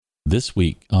This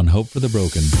week on Hope for the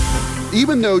Broken.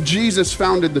 Even though Jesus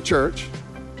founded the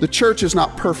church is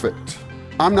not perfect.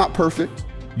 I'm not perfect.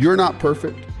 You're not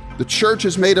perfect. The church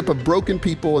is made up of broken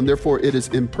people, and therefore it is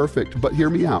imperfect. But hear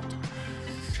me out.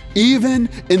 Even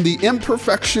in the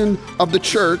imperfection of the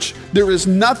church, there is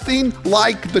nothing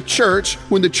like the church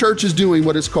when the church is doing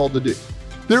what it's called to do.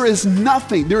 There is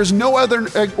nothing, there is no other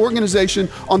organization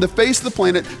on the face of the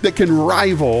planet that can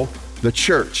rival the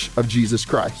church of Jesus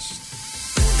Christ.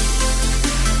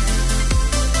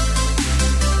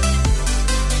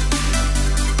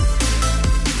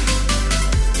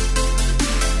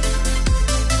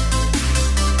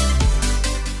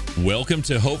 Welcome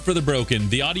to Hope for the Broken,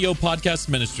 the audio podcast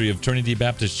ministry of Trinity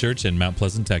Baptist Church in Mount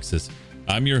Pleasant, Texas.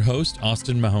 I'm your host,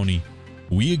 Austin Mahoney.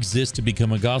 We exist to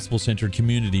become a gospel-centered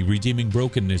community, redeeming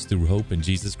brokenness through hope in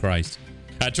Jesus Christ.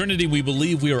 At Trinity, we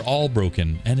believe we are all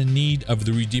broken and in need of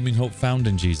the redeeming hope found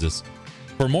in Jesus.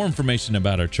 For more information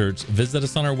about our church, visit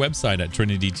us on our website at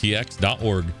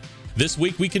trinitytx.org. This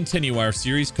week, we continue our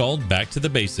series called Back to the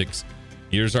Basics.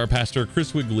 Here's our pastor,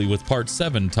 Chris Wigley, with part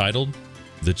 7 titled,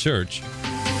 The Church.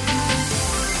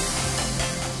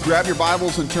 Grab your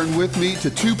Bibles and turn with me to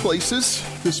two places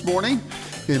this morning,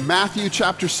 in Matthew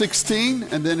chapter 16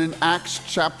 and then in Acts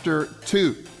chapter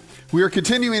 2. We are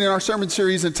continuing in our sermon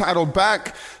series entitled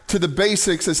Back to the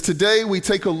Basics, as today we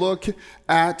take a look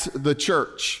at the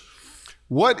church.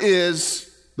 What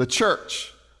is the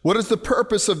church? What is the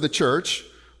purpose of the church?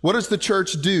 What does the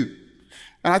church do?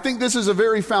 And I think this is a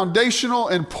very foundational,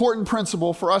 important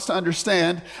principle for us to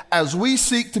understand as we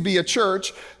seek to be a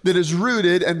church that is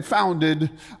rooted and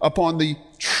founded upon the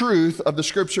truth of the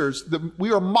scriptures.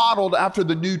 We are modeled after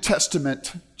the New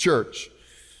Testament church.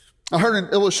 I heard an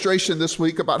illustration this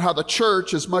week about how the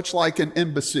church is much like an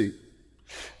embassy.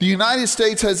 The United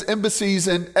States has embassies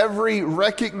in every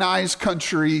recognized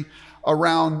country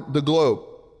around the globe.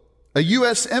 A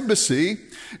U.S. embassy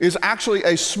is actually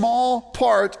a small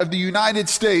part of the United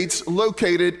States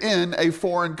located in a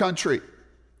foreign country.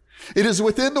 It is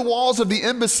within the walls of the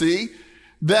embassy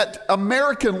that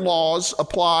American laws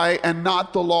apply and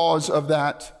not the laws of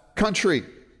that country.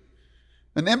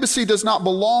 An embassy does not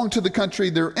belong to the country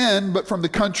they're in, but from the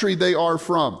country they are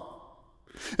from.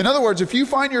 In other words, if you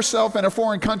find yourself in a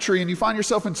foreign country and you find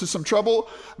yourself into some trouble,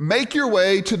 make your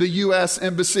way to the U.S.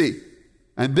 embassy.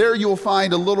 And there you'll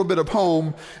find a little bit of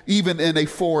home, even in a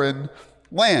foreign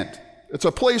land. It's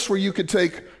a place where you could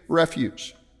take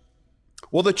refuge.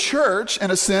 Well, the church, in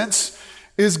a sense,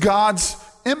 is God's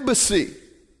embassy.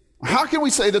 How can we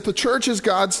say that the church is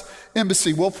God's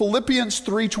embassy? Well, Philippians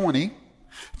 3:20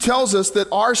 tells us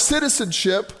that our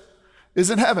citizenship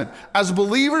is in heaven. As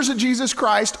believers in Jesus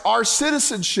Christ, our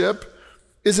citizenship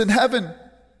is in heaven,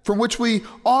 from which we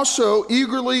also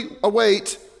eagerly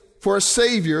await for a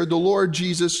Savior, the Lord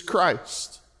Jesus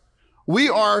Christ. We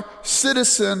are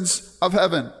citizens of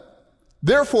heaven.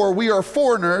 Therefore, we are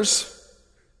foreigners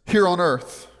here on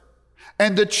earth.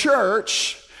 And the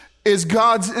church is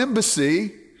God's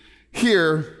embassy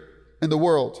here in the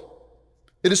world.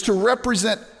 It is to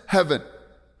represent heaven.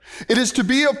 It is to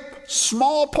be a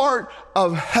small part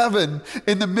of heaven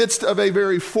in the midst of a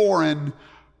very foreign,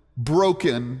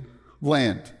 broken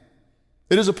land.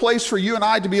 It is a place for you and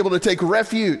I to be able to take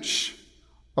refuge,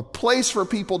 a place for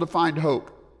people to find hope.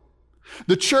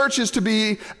 The church is to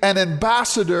be an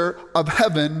ambassador of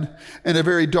heaven in a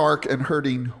very dark and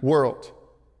hurting world.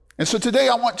 And so today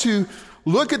I want to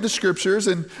look at the scriptures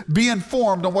and be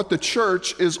informed on what the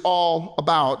church is all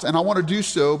about. And I want to do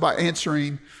so by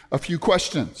answering a few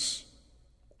questions.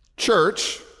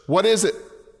 Church, what is it?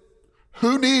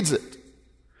 Who needs it?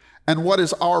 And what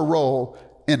is our role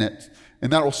in it?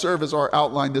 And that will serve as our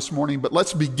outline this morning. But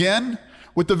let's begin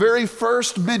with the very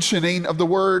first mentioning of the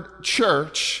word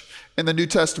church in the New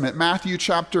Testament, Matthew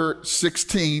chapter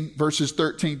 16, verses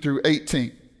 13 through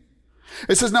 18.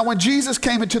 It says, "Now when Jesus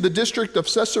came into the district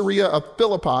of Caesarea of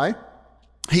Philippi,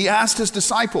 he asked his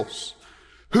disciples,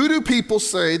 'Who do people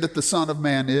say that the Son of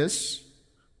Man is?'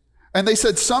 And they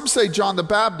said, 'Some say John the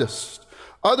Baptist,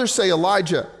 others say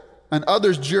Elijah, and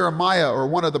others Jeremiah or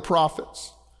one of the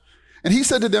prophets.' And he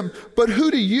said to them, 'But who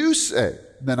do you say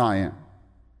that I am?'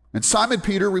 And Simon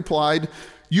Peter replied,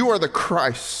 'You are the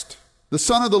Christ, the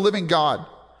Son of the living God.'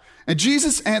 And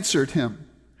Jesus answered him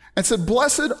and said,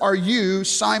 'Blessed are you,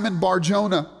 Simon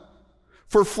Bar-Jonah,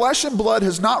 for flesh and blood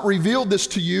has not revealed this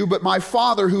to you, but my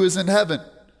Father who is in heaven.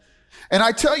 And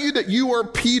I tell you that you are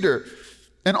Peter,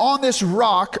 and on this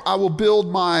rock I will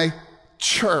build my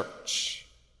church,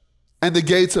 and the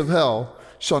gates of hell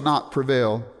shall not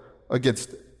prevail against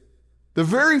it.'" The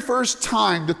very first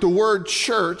time that the word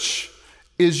church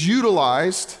is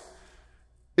utilized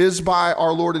is by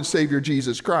our Lord and Savior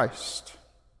Jesus Christ.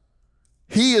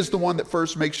 He is the one that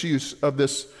first makes use of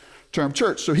this term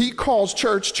church. So he calls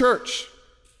church, church.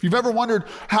 If you've ever wondered,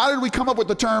 how did we come up with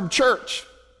the term church?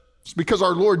 It's because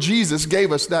our Lord Jesus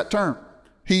gave us that term.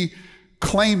 He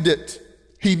claimed it.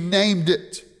 He named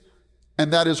it.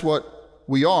 And that is what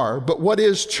we are. But what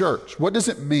is church? What does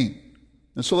it mean?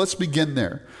 And so let's begin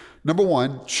there. Number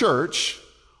one, church.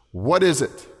 What is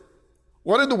it?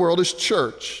 What in the world is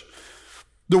church?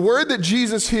 The word that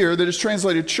Jesus here that is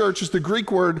translated church is the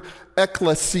Greek word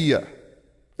ekklesia.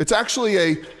 It's actually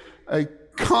a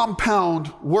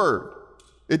compound word.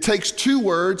 It takes two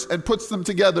words and puts them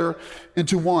together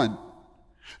into one.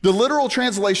 The literal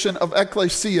translation of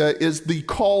ekklesia is the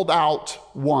called out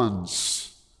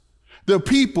ones. The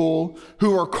people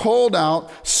who are called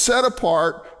out, set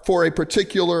apart for a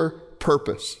particular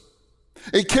purpose.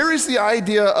 It carries the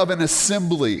idea of an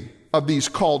assembly of these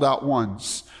called out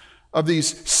ones, of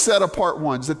these set apart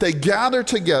ones, that they gather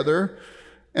together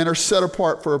and are set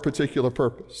apart for a particular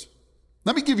purpose.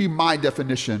 Let me give you my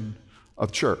definition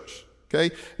of church.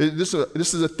 Okay, this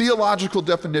is a theological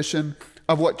definition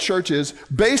of what church is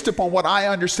based upon what I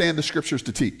understand the scriptures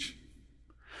to teach.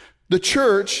 The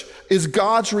church is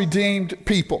God's redeemed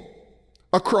people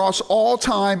across all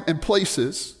time and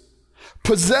places,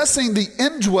 possessing the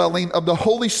indwelling of the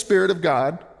Holy Spirit of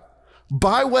God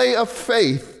by way of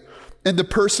faith in the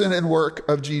person and work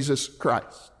of Jesus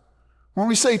Christ. When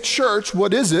we say church,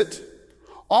 what is it?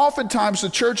 Oftentimes the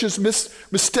church is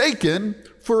mistaken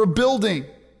for a building.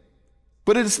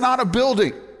 But it's not a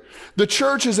building. The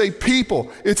church is a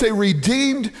people. It's a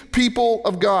redeemed people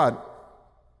of God.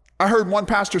 I heard one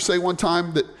pastor say one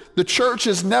time that the church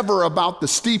is never about the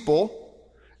steeple.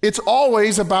 It's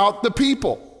always about the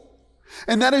people.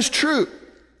 And that is true.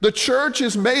 The church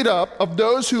is made up of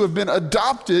those who have been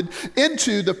adopted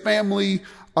into the family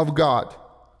of God.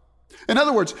 In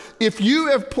other words, if you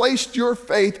have placed your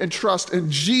faith and trust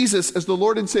in Jesus as the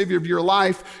Lord and Savior of your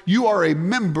life, you are a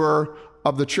member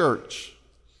of the church.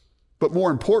 But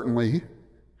more importantly,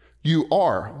 you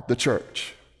are the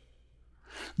church.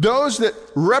 Those that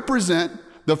represent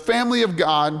the family of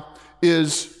God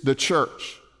is the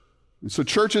church. And so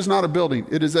church is not a building,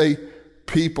 it is a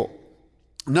people.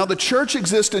 Now the church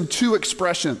exists in two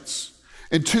expressions,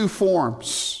 in two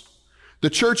forms. The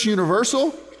church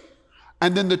universal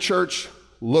and then the church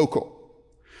local.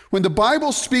 When the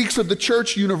Bible speaks of the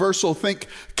church universal, think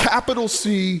capital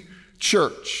C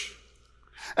church.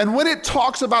 And when it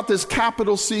talks about this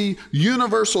capital C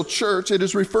universal church, it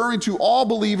is referring to all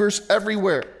believers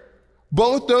everywhere,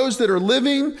 both those that are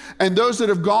living and those that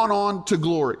have gone on to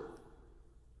glory.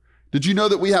 Did you know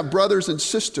that we have brothers and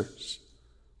sisters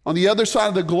on the other side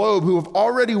of the globe who have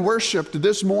already worshiped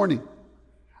this morning?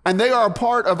 And they are a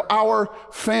part of our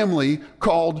family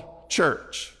called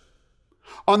church.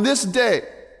 On this day,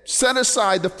 set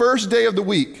aside the first day of the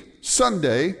week,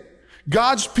 Sunday,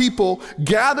 God's people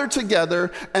gather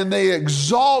together and they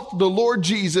exalt the Lord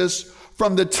Jesus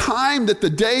from the time that the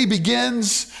day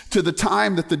begins to the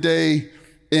time that the day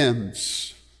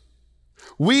ends.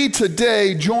 We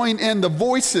today join in the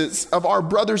voices of our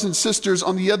brothers and sisters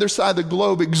on the other side of the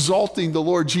globe exalting the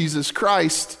Lord Jesus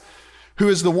Christ, who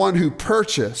is the one who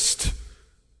purchased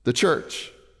the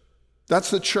church. That's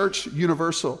the church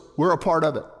universal. We're a part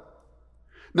of it.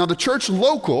 Now the church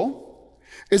local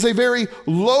is a very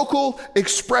local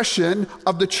expression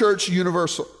of the church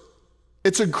universal.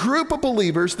 It's a group of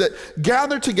believers that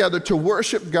gather together to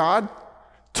worship God,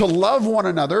 to love one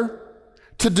another,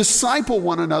 to disciple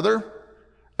one another,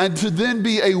 and to then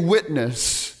be a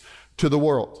witness to the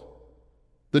world.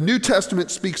 The New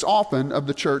Testament speaks often of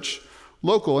the church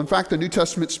local. In fact, the New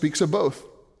Testament speaks of both.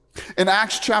 In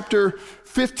Acts chapter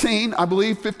 15, I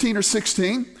believe 15 or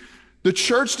 16, the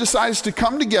church decides to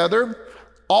come together,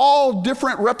 all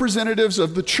different representatives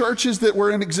of the churches that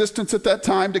were in existence at that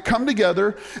time, to come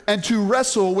together and to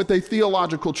wrestle with a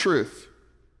theological truth.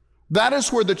 That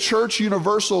is where the church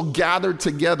universal gathered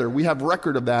together. We have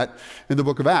record of that in the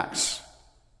book of Acts.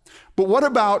 But what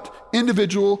about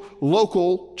individual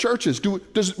local churches? Do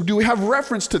we have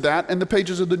reference to that in the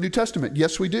pages of the New Testament?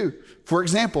 Yes, we do. For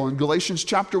example, in Galatians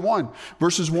chapter 1,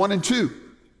 verses 1 and 2,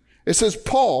 it says,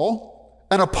 Paul,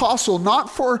 an apostle, not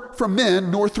from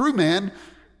men nor through man,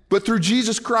 but through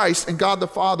Jesus Christ and God the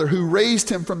Father, who raised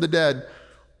him from the dead,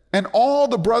 and all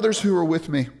the brothers who are with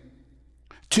me,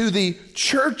 to the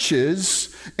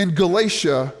churches in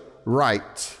Galatia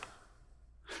write.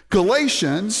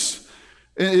 Galatians,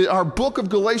 our book of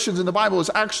Galatians in the Bible,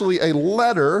 is actually a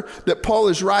letter that Paul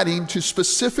is writing to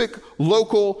specific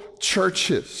local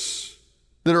churches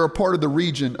that are a part of the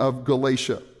region of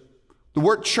Galatia. The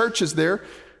word churches there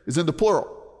is in the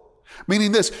plural.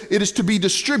 Meaning this, it is to be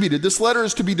distributed. This letter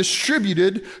is to be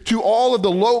distributed to all of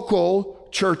the local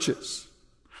churches.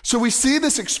 So we see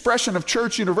this expression of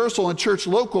church universal and church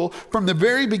local from the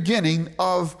very beginning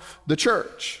of the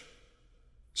church.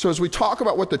 So as we talk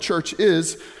about what the church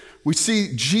is, we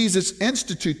see Jesus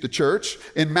institute the church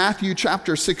in Matthew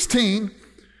chapter 16,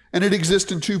 and it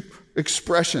exists in two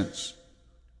expressions.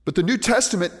 But the New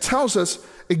Testament tells us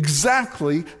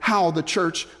exactly how the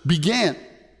church began.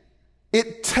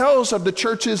 It tells of the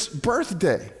church's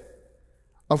birthday,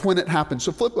 of when it happened.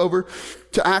 So flip over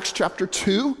to Acts chapter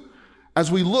 2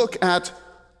 as we look at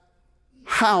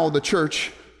how the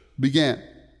church began.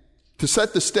 To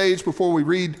set the stage before we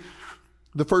read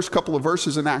the first couple of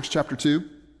verses in Acts chapter 2,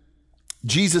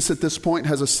 Jesus at this point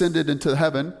has ascended into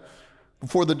heaven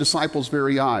before the disciples'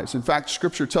 very eyes. In fact,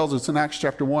 Scripture tells us in Acts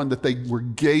chapter 1 that they were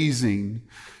gazing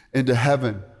into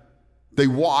heaven. They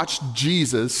watched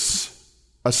Jesus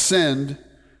ascend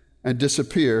and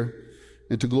disappear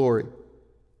into glory.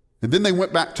 And then they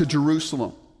went back to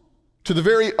Jerusalem, to the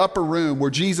very upper room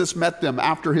where Jesus met them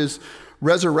after his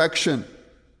resurrection.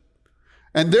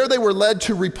 And there they were led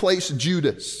to replace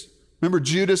Judas. Remember,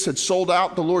 Judas had sold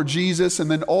out the Lord Jesus and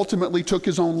then ultimately took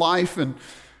his own life, and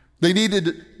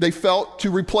they felt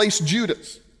to replace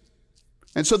Judas.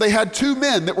 And so they had two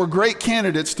men that were great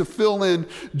candidates to fill in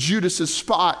Judas's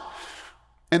spot.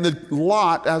 And the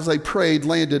lot, as they prayed,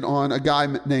 landed on a guy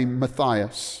named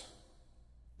Matthias.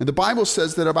 And the Bible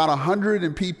says that about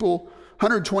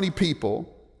 120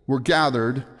 people were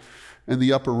gathered in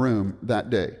the upper room that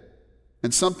day.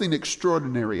 And something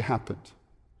extraordinary happened.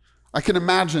 I can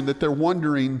imagine that they're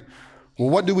wondering, well,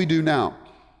 what do we do now?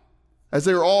 As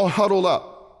they're all huddled up.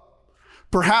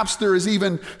 Perhaps there is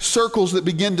even circles that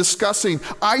begin discussing,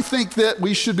 I think that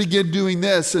we should begin doing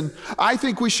this, and I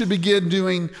think we should begin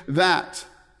doing that.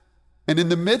 And in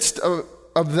the midst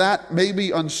of that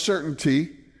maybe uncertainty,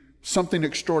 something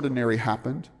extraordinary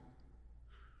happened.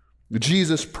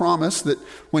 Jesus promised that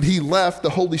when he left, the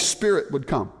Holy Spirit would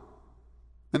come.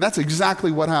 And that's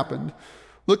exactly what happened.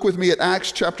 Look with me at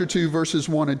Acts chapter 2, verses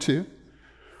 1 and 2.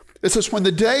 It says, when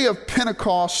the day of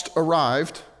Pentecost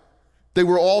arrived, they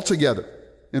were all together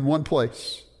in one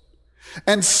place.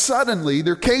 And suddenly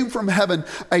there came from heaven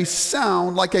a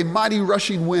sound like a mighty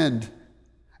rushing wind,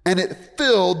 and it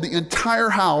filled the entire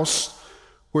house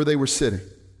where they were sitting.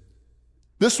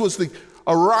 This was the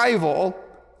arrival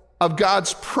of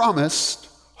God's promised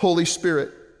Holy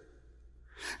Spirit.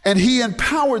 And he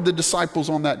empowered the disciples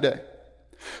on that day.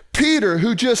 Peter,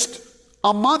 who just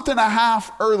a month and a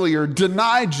half earlier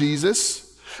denied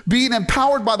Jesus, being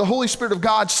empowered by the Holy Spirit of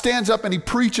God, stands up and he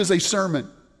preaches a sermon.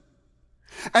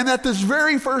 And at this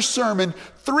very first sermon,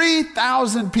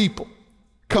 3,000 people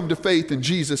come to faith in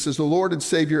Jesus as the Lord and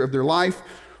Savior of their life.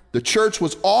 The church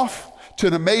was off to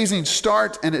an amazing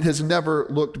start, and it has never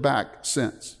looked back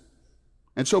since.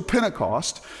 And so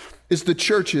Pentecost is the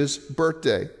church's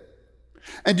birthday.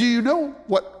 And do you know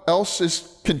what else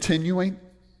is continuing?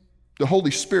 The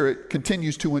Holy Spirit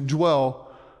continues to indwell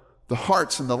the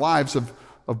hearts and the lives of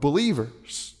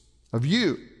believers, of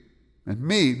you and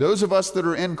me, those of us that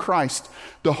are in Christ.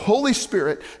 The Holy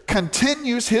Spirit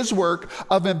continues his work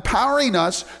of empowering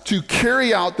us to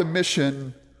carry out the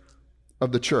mission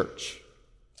of the church.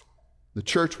 The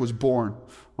church was born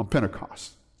on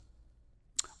Pentecost.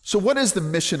 So what is the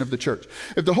mission of the church?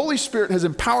 If the Holy Spirit has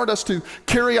empowered us to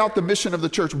carry out the mission of the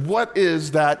church, what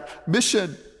is that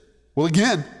mission? Well,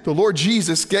 again, the Lord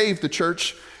Jesus gave the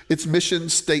church its mission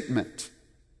statement.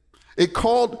 It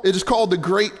is called the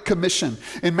Great Commission.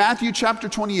 In Matthew chapter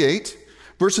 28,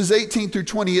 verses 18 through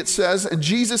 20, it says, and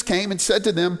Jesus came and said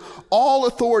to them, all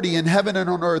authority in heaven and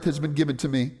on earth has been given to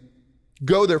me.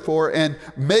 Go therefore and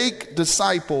make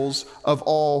disciples of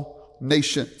all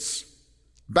nations,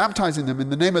 baptizing them in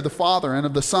the name of the Father and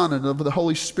of the Son and of the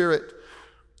Holy Spirit,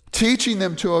 teaching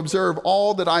them to observe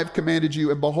all that I have commanded you.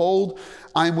 And behold,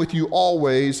 I am with you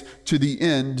always to the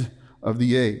end of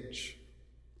the age.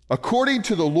 According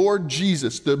to the Lord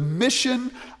Jesus, the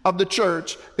mission of the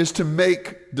church is to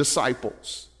make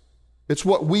disciples. It's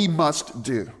what we must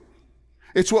do.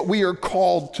 It's what we are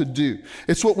called to do.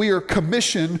 It's what we are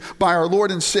commissioned by our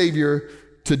Lord and Savior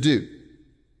to do.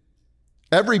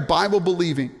 Every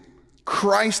Bible-believing,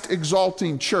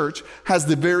 Christ-exalting church has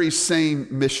the very same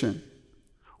mission.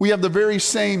 We have the very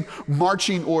same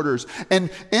marching orders.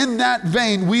 And in that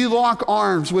vein, we lock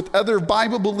arms with other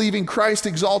Bible-believing,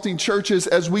 Christ-exalting churches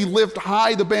as we lift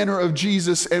high the banner of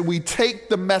Jesus and we take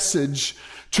the message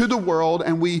to the world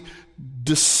and we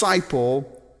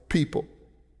disciple people.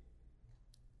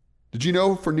 Did you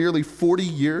know for nearly 40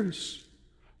 years,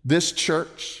 this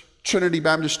church, Trinity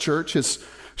Baptist Church, has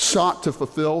sought to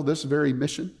fulfill this very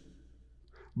mission?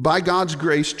 By God's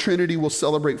grace, Trinity will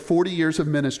celebrate 40 years of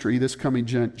ministry this coming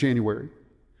January.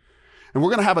 And we're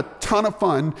going to have a ton of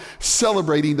fun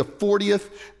celebrating the 40th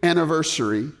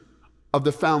anniversary of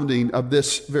the founding of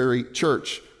this very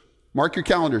church. Mark your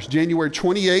calendars, January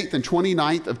 28th and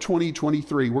 29th of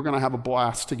 2023. We're going to have a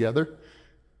blast together.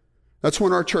 That's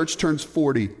when our church turns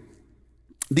 40.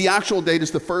 The actual date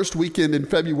is the first weekend in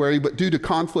February, but due to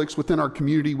conflicts within our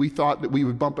community, we thought that we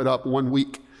would bump it up 1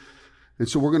 week. And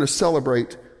so we're going to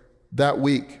celebrate that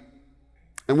week.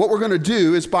 And what we're going to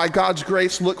do is, by God's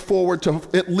grace, look forward to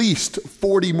at least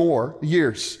 40 more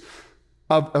years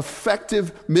of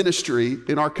effective ministry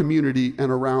in our community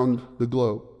and around the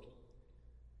globe.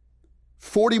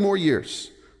 40 more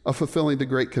years of fulfilling the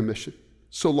Great Commission,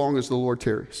 so long as the Lord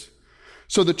tarries.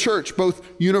 So the church, both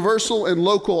universal and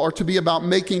local, are to be about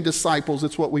making disciples.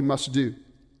 It's what we must do.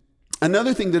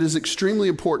 Another thing that is extremely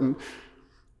important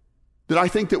that I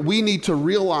think that we need to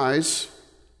realize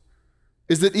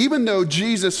is that even though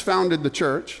Jesus founded the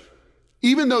church,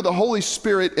 even though the Holy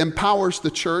Spirit empowers the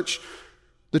church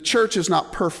is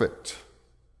not perfect.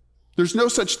 There's no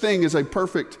such thing as a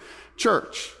perfect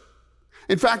church.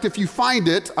 In fact, if you find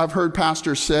it, I've heard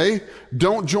pastors say,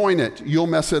 don't join it, you'll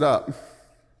mess it up.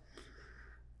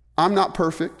 I'm not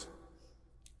perfect.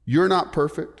 You're not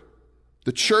perfect.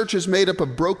 The church is made up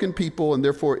of broken people, and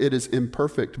therefore it is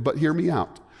imperfect. But hear me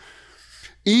out.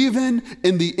 Even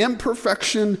in the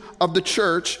imperfection of the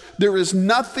church, there is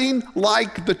nothing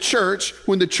like the church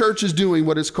when the church is doing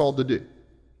what it's called to do.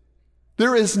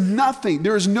 There is nothing,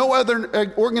 there is no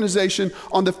other organization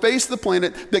on the face of the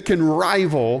planet that can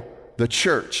rival the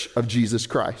church of Jesus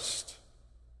Christ.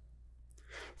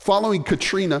 Following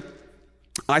Katrina,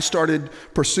 I started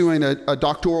pursuing a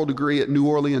doctoral degree at New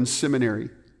Orleans Seminary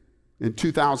in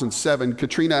 2007.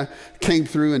 Katrina came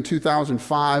through in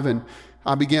 2005, and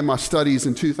I began my studies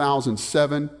in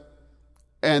 2007.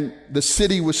 And the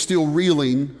city was still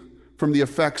reeling from the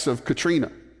effects of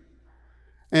Katrina.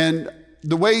 And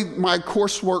the way my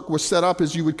coursework was set up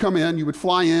is you would come in, you would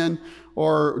fly in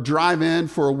or drive in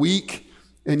for a week,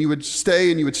 and you would stay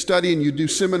and you would study and you'd do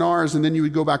seminars, and then you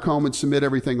would go back home and submit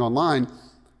everything online.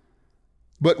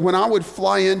 But when I would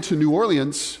fly into New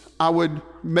Orleans, I would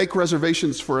make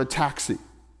reservations for a taxi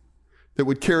that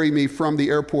would carry me from the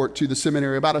airport to the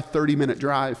seminary, about a 30-minute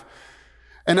drive.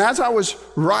 And as I was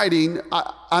riding,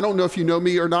 I don't know if you know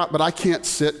me or not, but I can't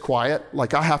sit quiet.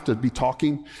 Like, I have to be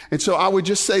talking. And so I would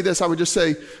just say this. I would just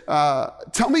say,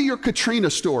 tell me your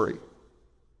Katrina story.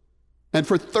 And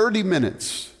for 30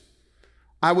 minutes,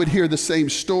 I would hear the same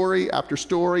story after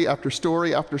story after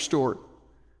story after story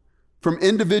from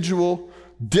individual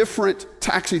different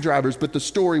taxi drivers, but the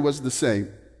story was the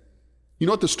same. You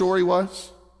know what the story was?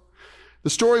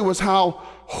 The story was how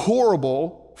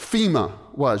horrible FEMA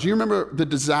was. You remember the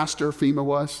disaster FEMA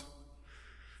was?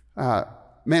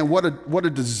 Man, what a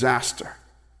disaster.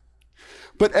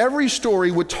 But every story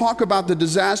would talk about the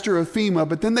disaster of FEMA,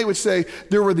 but then they would say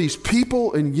there were these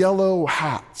people in yellow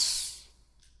hats.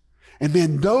 And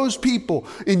man, those people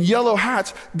in yellow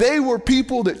hats, they were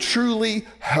people that truly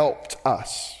helped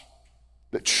us,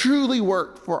 that truly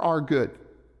worked for our good.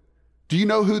 Do you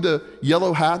know who the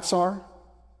yellow hats are?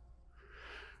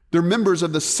 They're members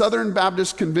of the Southern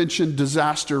Baptist Convention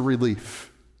Disaster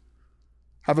Relief.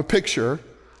 I have a picture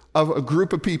of a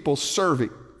group of people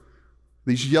serving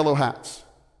these yellow hats.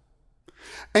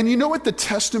 And you know what the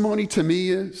testimony to me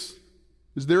is?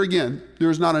 Is there again,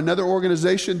 there's not another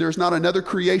organization, there's not another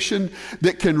creation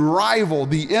that can rival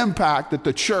the impact that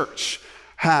the church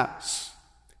has.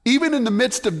 Even in the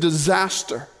midst of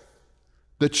disaster,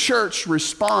 the church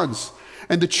responds,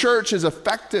 and the church is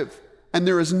effective, and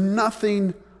there is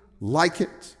nothing like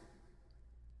it.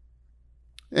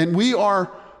 And we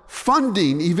are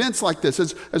funding events like this.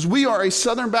 As we are a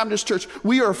Southern Baptist church,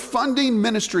 we are funding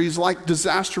ministries like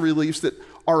disaster reliefs that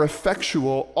are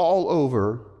effectual all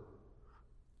over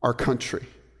our country.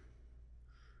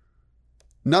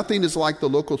 Nothing is like the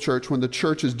local church when the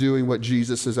church is doing what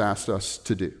Jesus has asked us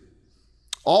to do.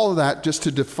 All of that just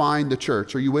to define the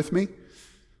church. Are you with me?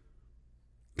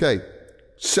 Okay,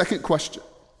 second question.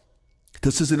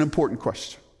 This is an important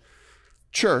question.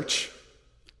 Church,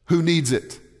 who needs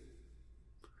it?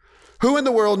 Who in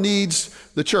the world needs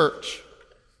the church?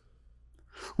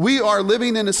 We are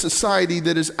living in a society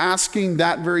that is asking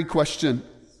that very question.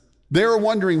 They're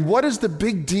wondering, what is the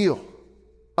big deal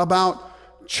about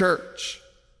church?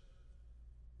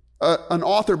 An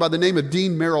author by the name of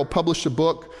Dean Merrill published a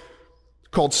book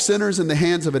called Sinners in the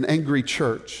Hands of an Angry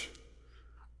Church.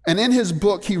 And in his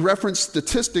book, he referenced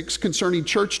statistics concerning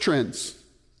church trends.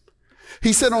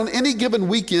 He said on any given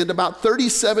weekend, about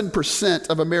 37%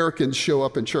 of Americans show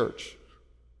up in church.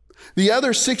 The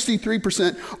other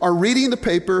 63% are reading the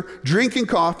paper, drinking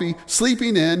coffee,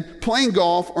 sleeping in, playing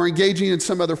golf, or engaging in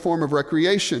some other form of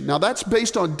recreation. Now, that's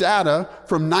based on data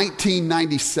from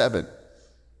 1997.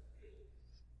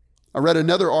 I read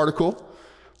another article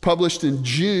published in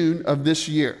June of this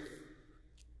year,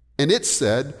 and it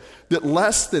said that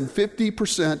less than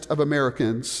 50% of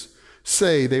Americans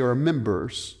say they are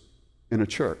members in a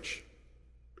church.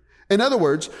 In other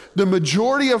words, the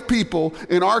majority of people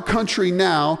in our country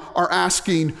now are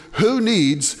asking, who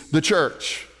needs the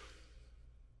church?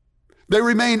 They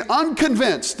remain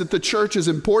unconvinced that the church is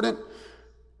important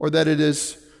or that it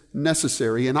is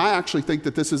necessary. And I actually think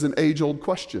that this is an age-old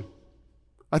question.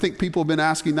 I think people have been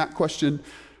asking that question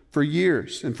for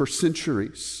years and for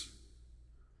centuries.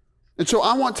 And so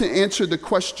I want to answer the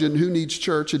question, who needs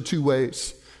church, in two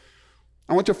ways.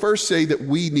 I want to first say that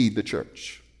we need the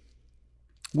church.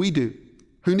 We do.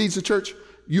 Who needs the church?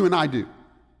 You and I do.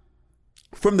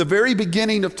 From the very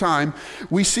beginning of time,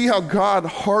 we see how God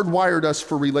hardwired us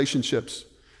for relationships.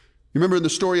 You remember in the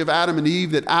story of Adam and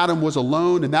Eve that Adam was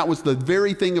alone, and that was the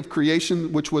very thing of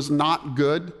creation which was not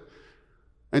good.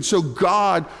 And so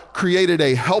God created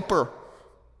a helper,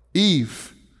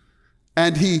 Eve,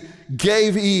 and he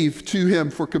gave Eve to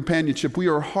him for companionship. We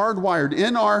are hardwired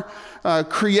in our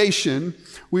creation.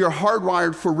 We are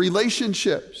hardwired for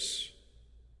relationships.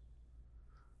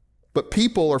 But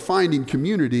people are finding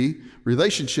community,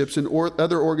 relationships in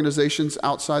other organizations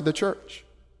outside the church.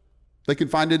 They can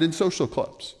find it in social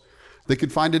clubs. They can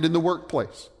find it in the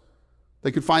workplace.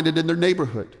 They can find it in their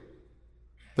neighborhood.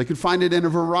 They can find it in a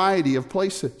variety of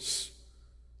places.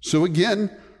 So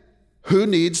again, who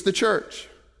needs the church?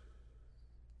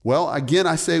 Well, again,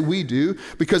 I say we do,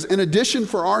 because in addition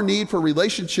for our need for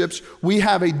relationships, we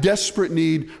have a desperate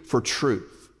need for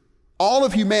truth. All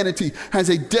of humanity has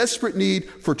a desperate need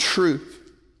for truth.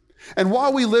 And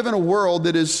while we live in a world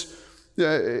that is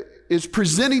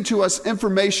presenting to us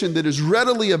information that is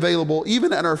readily available,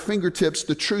 even at our fingertips,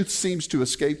 the truth seems to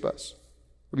escape us.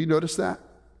 Have you noticed that?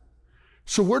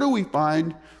 So where do we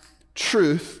find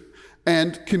truth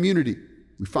and community?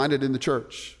 We find it in the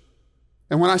church.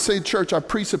 And when I say church, I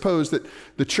presuppose that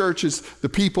the church is the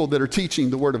people that are teaching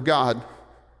the Word of God.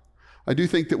 I do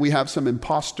think that we have some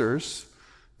imposters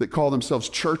that call themselves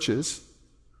churches,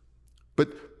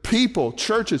 but people,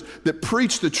 churches that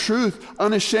preach the truth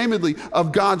unashamedly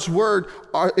of God's Word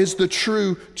is the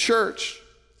true church.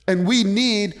 And we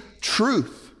need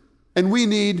truth, and we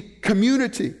need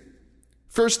community.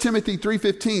 1 Timothy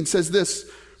 3:15 says this,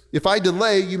 "If I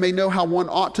delay, you may know how one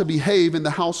ought to behave in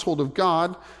the household of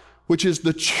God, which is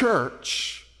the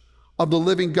church of the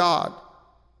living God.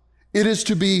 It is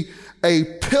to be a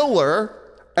pillar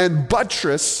and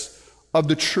buttress of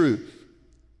the truth."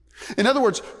 In other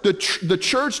words, the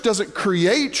church doesn't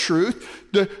create truth.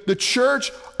 The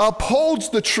church upholds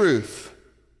the truth.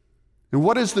 And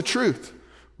what is the truth?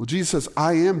 Well, Jesus says,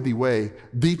 "I am the way,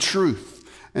 the truth,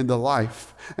 and the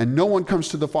life. And no one comes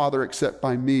to the Father except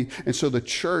by me." And so the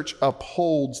church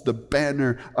upholds the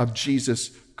banner of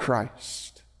Jesus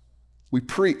Christ. We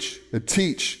preach and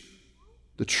teach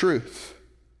the truth.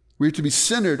 We are to be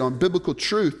centered on biblical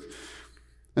truth.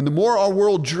 And the more our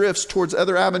world drifts towards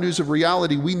other avenues of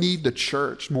reality, we need the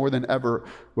church more than ever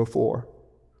before.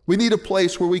 We need a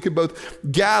place where we can both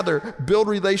gather, build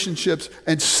relationships,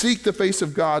 and seek the face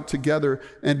of God together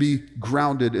and be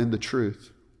grounded in the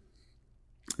truth.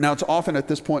 Now, it's often at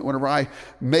this point whenever I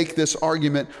make this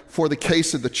argument for the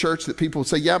case of the church that people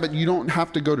say, yeah, but you don't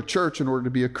have to go to church in order to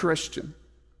be a Christian.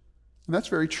 And that's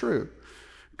very true.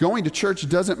 Going to church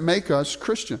doesn't make us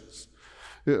Christians.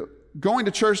 Going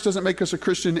to church doesn't make us a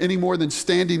Christian any more than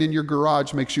standing in your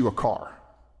garage makes you a car,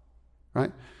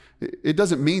 right? It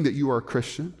doesn't mean that you are a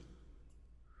Christian.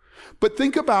 But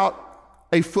think about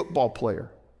a football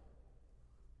player.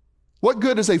 What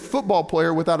good is a football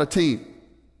player without a team?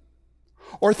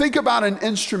 Or think about an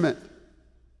instrument.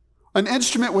 An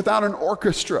instrument without an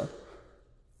orchestra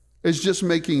is just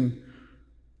making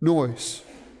noise.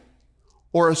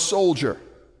 Or a soldier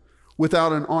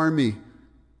without an army.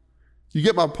 You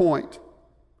get my point.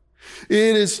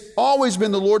 It has always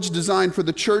been the Lord's design for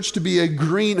the church to be a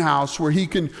greenhouse where he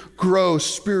can grow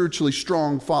spiritually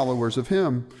strong followers of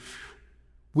him.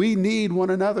 We need one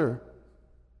another.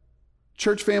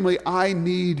 Church family, I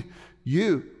need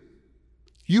you.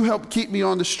 You help keep me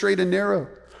on the straight and narrow.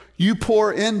 You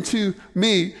pour into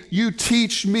me. You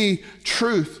teach me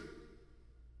truth.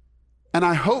 And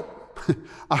I hope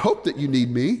that you need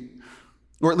me,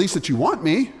 or at least that you want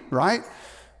me, right?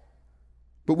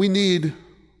 But we need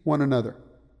one another.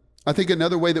 I think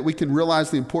another way that we can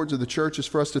realize the importance of the church is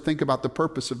for us to think about the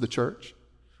purpose of the church.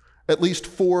 At least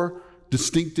 4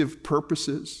 distinctive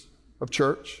purposes. of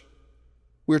church.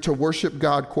 We're to worship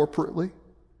God corporately,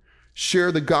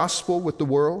 share the gospel with the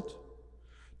world,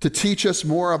 to teach us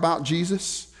more about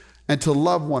Jesus, and to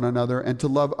love one another and to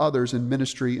love others in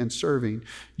ministry and serving.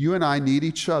 You and I need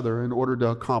each other in order to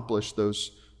accomplish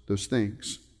those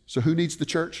things. So who needs the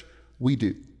church? We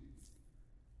do.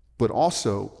 But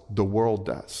also the world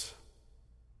does.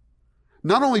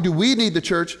 Not only do we need the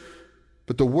church,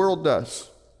 but the world does.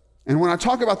 And when I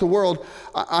talk about the world,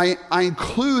 I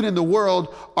include in the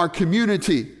world our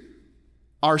community,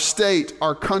 our state,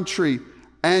 our country,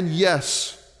 and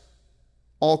yes,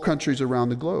 all countries around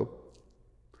the globe.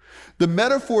 The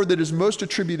metaphor that is most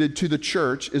attributed to the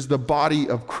church is the body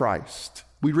of Christ.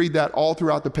 We read that all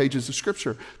throughout the pages of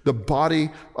Scripture, the body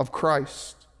of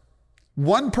Christ.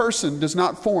 One person does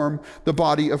not form the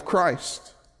body of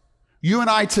Christ. You and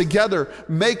I together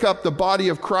make up the body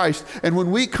of Christ. And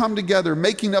when we come together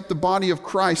making up the body of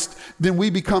Christ, then we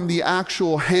become the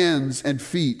actual hands and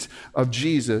feet of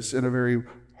Jesus in a very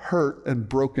hurt and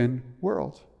broken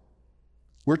world.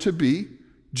 We're to be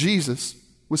Jesus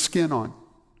with skin on.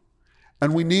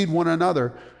 And we need one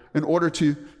another in order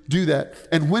to do that.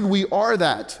 And when we are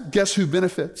that, guess who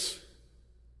benefits?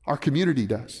 Our community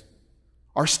does.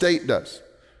 Our state does.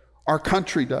 Our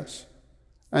country does.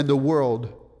 And the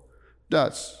world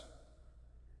does.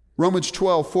 Romans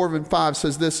 12:4-5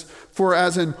 says this, "For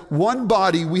as in one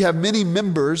body we have many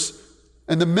members,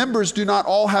 and the members do not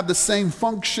all have the same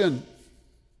function.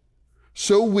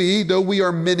 So we, though we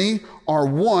are many, are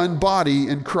one body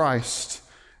in Christ,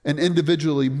 and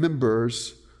individually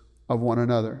members of one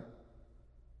another."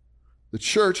 The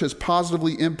church has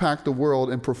positively impacted the world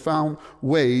in profound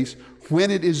ways when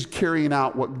it is carrying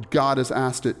out what God has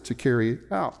asked it to carry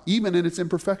out. Even in its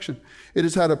imperfection, it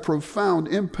has had a profound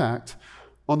impact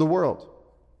on the world.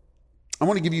 I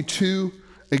want to give you two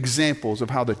examples of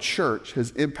how the church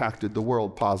has impacted the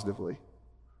world positively.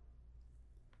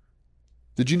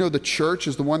 Did you know the church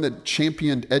is the one that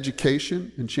championed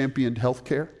education and championed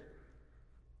healthcare?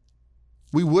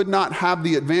 We would not have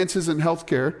the advances in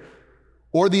healthcare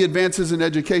or the advances in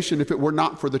education if it were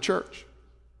not for the church.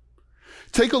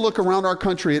 Take a look around our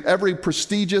country at every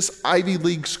prestigious Ivy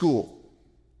League school.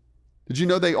 Did you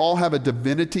know they all have a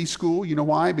divinity school? You know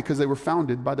why? Because they were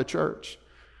founded by the church.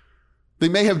 They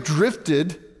may have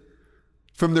drifted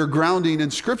from their grounding in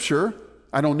Scripture,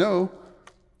 I don't know,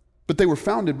 but they were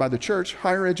founded by the church.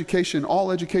 Higher education,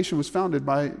 all education was founded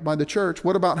by the church.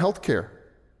 What about healthcare?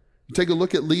 Take a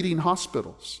look at leading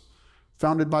hospitals,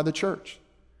 founded by the church.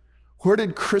 Where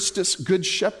did Christus, Good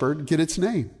Shepherd, get its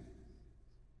name?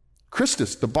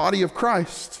 Christus, the body of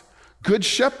Christ. Good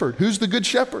Shepherd. Who's the Good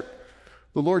Shepherd?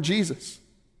 The Lord Jesus.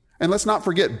 And let's not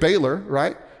forget Baylor,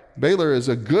 right? Baylor is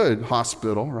a good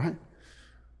hospital, right?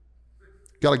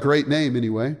 Got a great name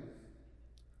anyway.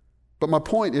 But my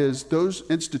point is, those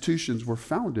institutions were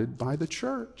founded by the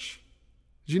church.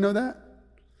 Did you know that?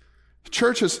 The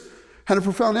church has had a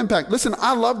profound impact. Listen,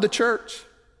 I love the church.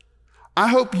 I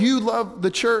hope you love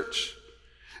the church.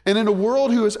 And in a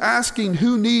world who is asking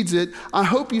who needs it, I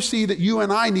hope you see that you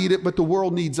and I need it, but the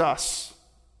world needs us.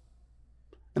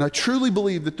 And I truly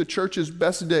believe that the church's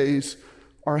best days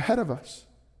are ahead of us.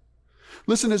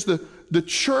 Listen, as the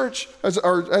church,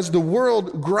 as the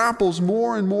world grapples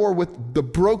more and more with the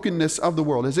brokenness of the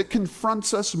world, as it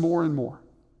confronts us more and more,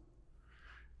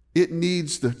 it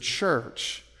needs the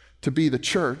church to be the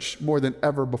church more than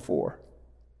ever before.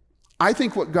 I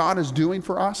think what God is doing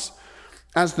for us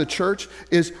as the church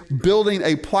is building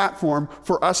a platform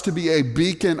for us to be a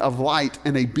beacon of light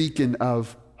and a beacon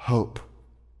of hope.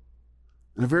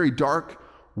 In a very dark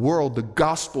world, the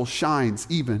gospel shines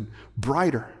even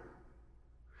brighter.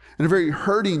 In a very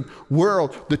hurting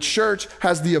world, the church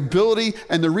has the ability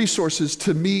and the resources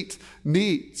to meet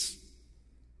needs.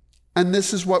 And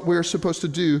this is what we're supposed to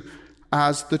do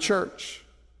as the church.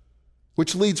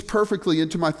 Which leads perfectly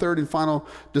into my third and final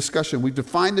discussion. We've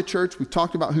defined the church. We've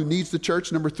talked about who needs the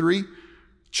church. Number 3,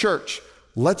 church.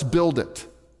 Let's build it.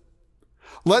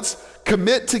 Let's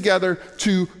commit together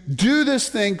to do this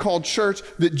thing called church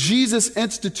that Jesus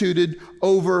instituted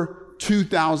over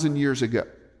 2,000 years ago.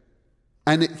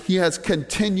 And he has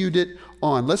continued it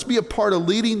on. Let's be a part of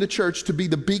leading the church to be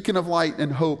the beacon of light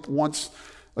and hope once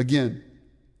again.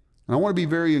 And I want to be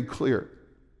very clear.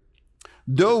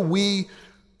 Though we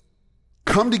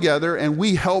come together and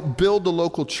we help build the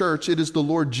local church, it is the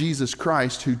Lord Jesus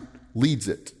Christ who leads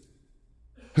it,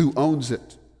 who owns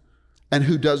it, and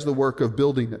who does the work of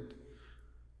building it.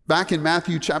 Back in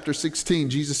Matthew chapter 16,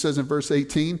 Jesus says in verse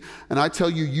 18, "And I tell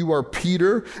you, you are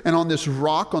Peter, and on this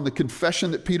rock, on the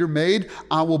confession that Peter made,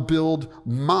 I will build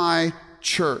my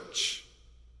church,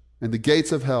 and the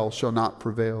gates of hell shall not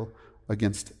prevail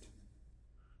against it."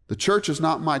 The church is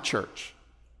not my church.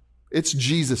 It's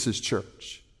Jesus'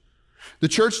 church. The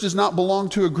church does not belong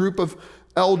to a group of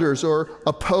elders or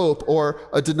a pope or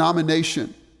a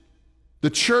denomination. The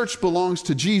church belongs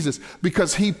to Jesus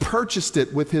because he purchased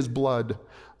it with his blood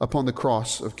upon the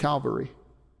cross of Calvary.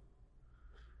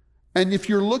 And if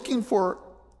you're looking for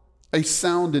a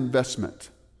sound investment,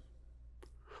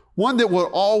 one that will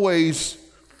always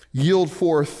yield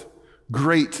forth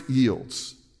great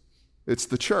yields, it's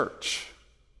the church.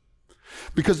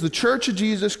 Because the Church of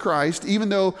Jesus Christ, even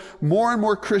though more and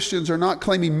more Christians are not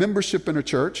claiming membership in a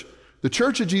church, the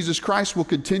Church of Jesus Christ will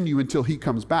continue until he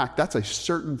comes back. That's a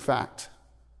certain fact.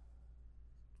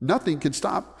 Nothing can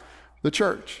stop the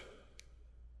church.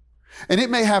 And it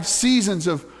may have seasons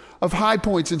of high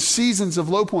points and seasons of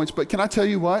low points, but can I tell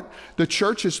you what? The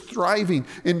church is thriving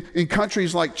in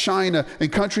countries like China, in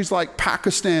countries like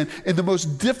Pakistan, in the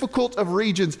most difficult of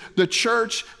regions. The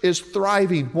church is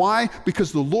thriving. Why?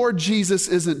 Because the Lord Jesus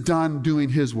isn't done doing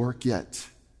his work yet.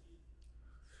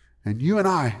 And you and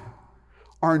I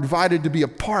are invited to be a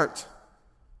part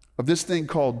of this thing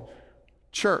called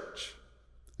church.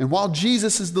 And while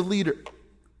Jesus is the leader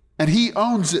and he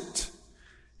owns it,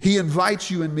 he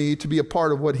invites you and me to be a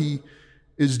part of what he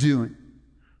is doing.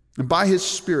 And by his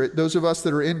Spirit, those of us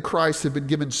that are in Christ have been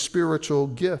given spiritual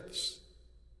gifts.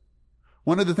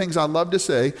 One of the things I love to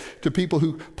say to people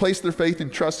who place their faith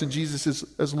and trust in Jesus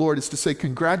as Lord is to say,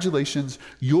 congratulations,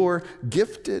 you're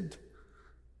gifted.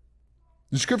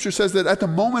 The scripture says that at the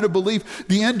moment of belief,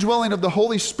 the indwelling of the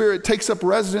Holy Spirit takes up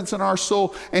residence in our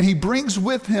soul, and he brings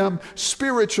with him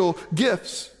spiritual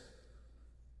gifts.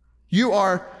 You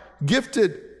are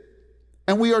gifted,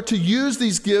 and we are to use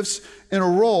these gifts in a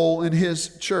role in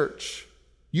his church.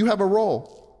 You have a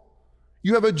role.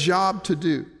 You have a job to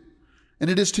do, and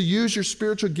it is to use your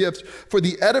spiritual gifts for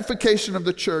the edification of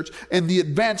the church and the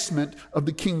advancement of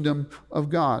the kingdom of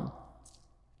God.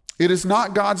 It is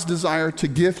not God's desire to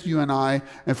gift you and I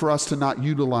and for us to not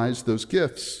utilize those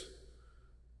gifts.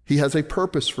 He has a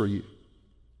purpose for you.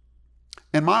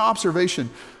 And my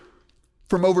observation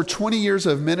from over 20 years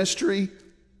of ministry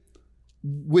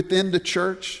within the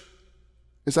church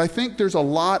is I think there's a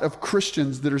lot of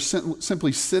Christians that are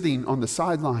simply sitting on the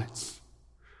sidelines.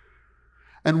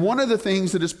 And one of the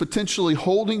things that is potentially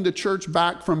holding the church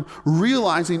back from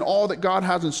realizing all that God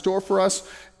has in store for us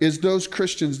is those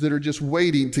Christians that are just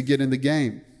waiting to get in the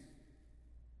game.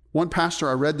 One pastor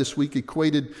I read this week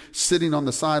equated sitting on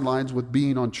the sidelines with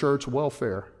being on church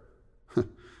welfare.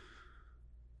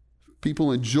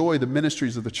 People enjoy the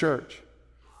ministries of the church,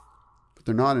 but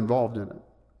they're not involved in it.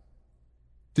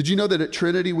 Did you know that at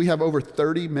Trinity we have over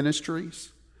 30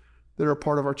 ministries that are a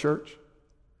part of our church?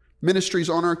 Ministries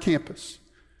on our campus,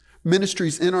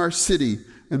 ministries in our city,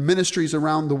 and ministries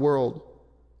around the world.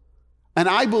 And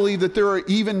I believe that there are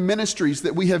even ministries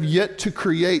that we have yet to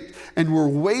create, and we're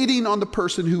waiting on the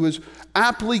person who is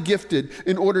aptly gifted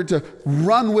in order to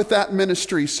run with that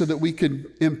ministry so that we can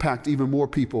impact even more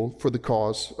people for the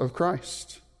cause of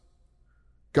Christ.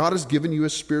 God has given you a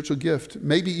spiritual gift,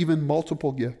 maybe even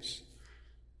multiple gifts,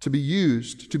 to be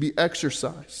used, to be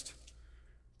exercised.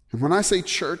 And when I say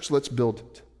church, let's build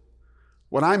it.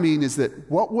 What I mean is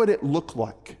that what would it look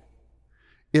like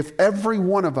if every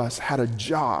one of us had a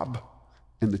job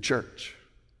in the church?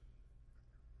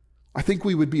 I think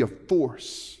we would be a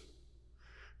force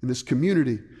in this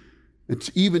community, and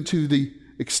even to the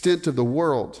extent of the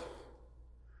world,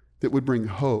 that would bring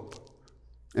hope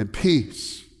and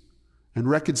peace and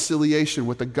reconciliation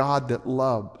with a God that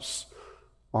loves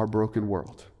our broken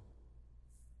world.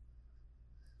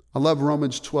 I love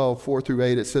Romans 12,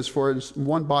 4-8. It says, for in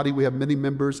one body we have many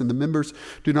members, and the members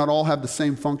do not all have the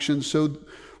same function. So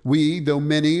we, though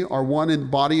many, are one in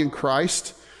body in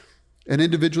Christ, and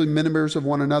individually members of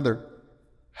one another,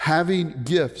 having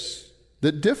gifts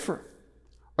that differ.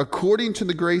 According to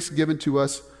the grace given to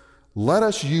us, let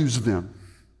us use them.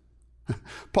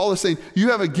 Paul is saying,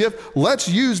 you have a gift, let's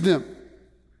use them.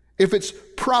 If it's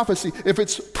prophecy, if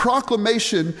it's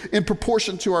proclamation in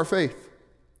proportion to our faith.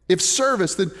 If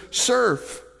service, then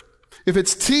serve. If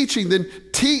it's teaching, then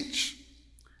teach.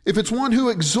 If it's one who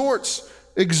exhorts,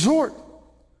 exhort.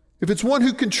 If it's one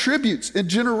who contributes in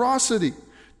generosity,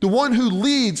 the one who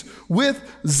leads with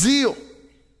zeal,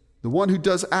 the one who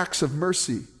does acts of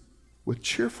mercy with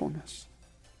cheerfulness.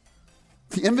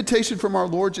 The invitation from our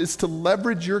Lord is to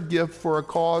leverage your gift for a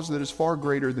cause that is far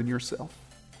greater than yourself.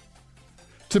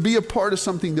 To be a part of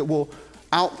something that will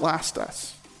outlast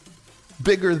us,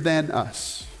 bigger than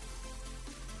us.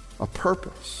 A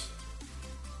purpose.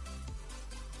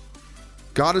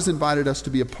 God has invited us to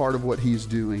be a part of what he's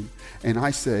doing. And I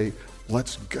say,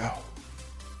 let's go.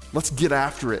 Let's get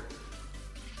after it.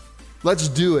 Let's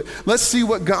do it. Let's see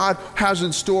what God has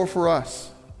in store for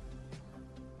us.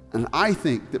 And I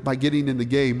think that by getting in the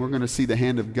game, we're going to see the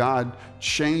hand of God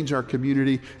change our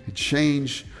community and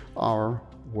change our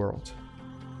world.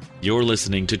 You're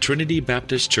listening to Trinity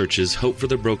Baptist Church's Hope for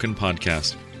the Broken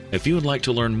podcast. If you would like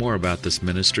to learn more about this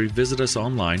ministry, visit us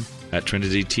online at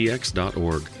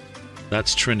trinitytx.org.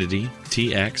 That's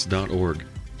trinitytx.org.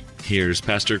 Here's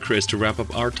Pastor Chris to wrap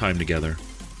up our time together.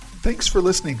 Thanks for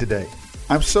listening today.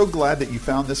 I'm so glad that you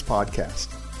found this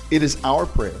podcast. It is our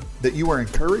prayer that you are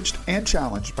encouraged and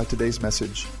challenged by today's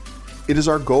message. It is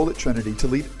our goal at Trinity to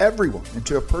lead everyone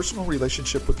into a personal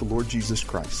relationship with the Lord Jesus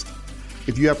Christ.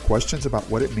 If you have questions about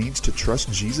what it means to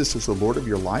trust Jesus as the Lord of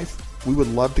your life, we would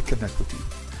love to connect with you.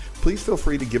 Please feel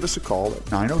free to give us a call at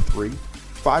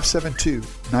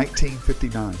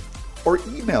 903-572-1959 or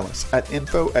email us at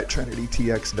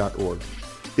info@trinitytx.org.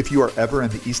 If you are ever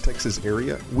in the East Texas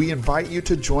area, we invite you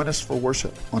to join us for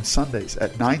worship on Sundays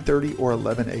at 9:30 or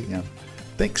 11 a.m.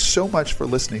 Thanks so much for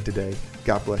listening today.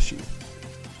 God bless you.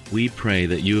 We pray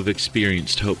that you have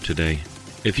experienced hope today.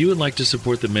 If you would like to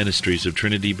support the ministries of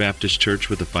Trinity Baptist Church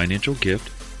with a financial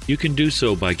gift, you can do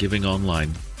so by giving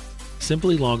online.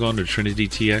 Simply log on to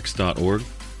trinitytx.org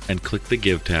and click the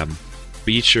Give tab.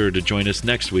 Be sure to join us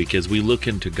next week as we look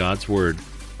into God's Word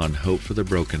on Hope for the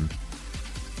Broken.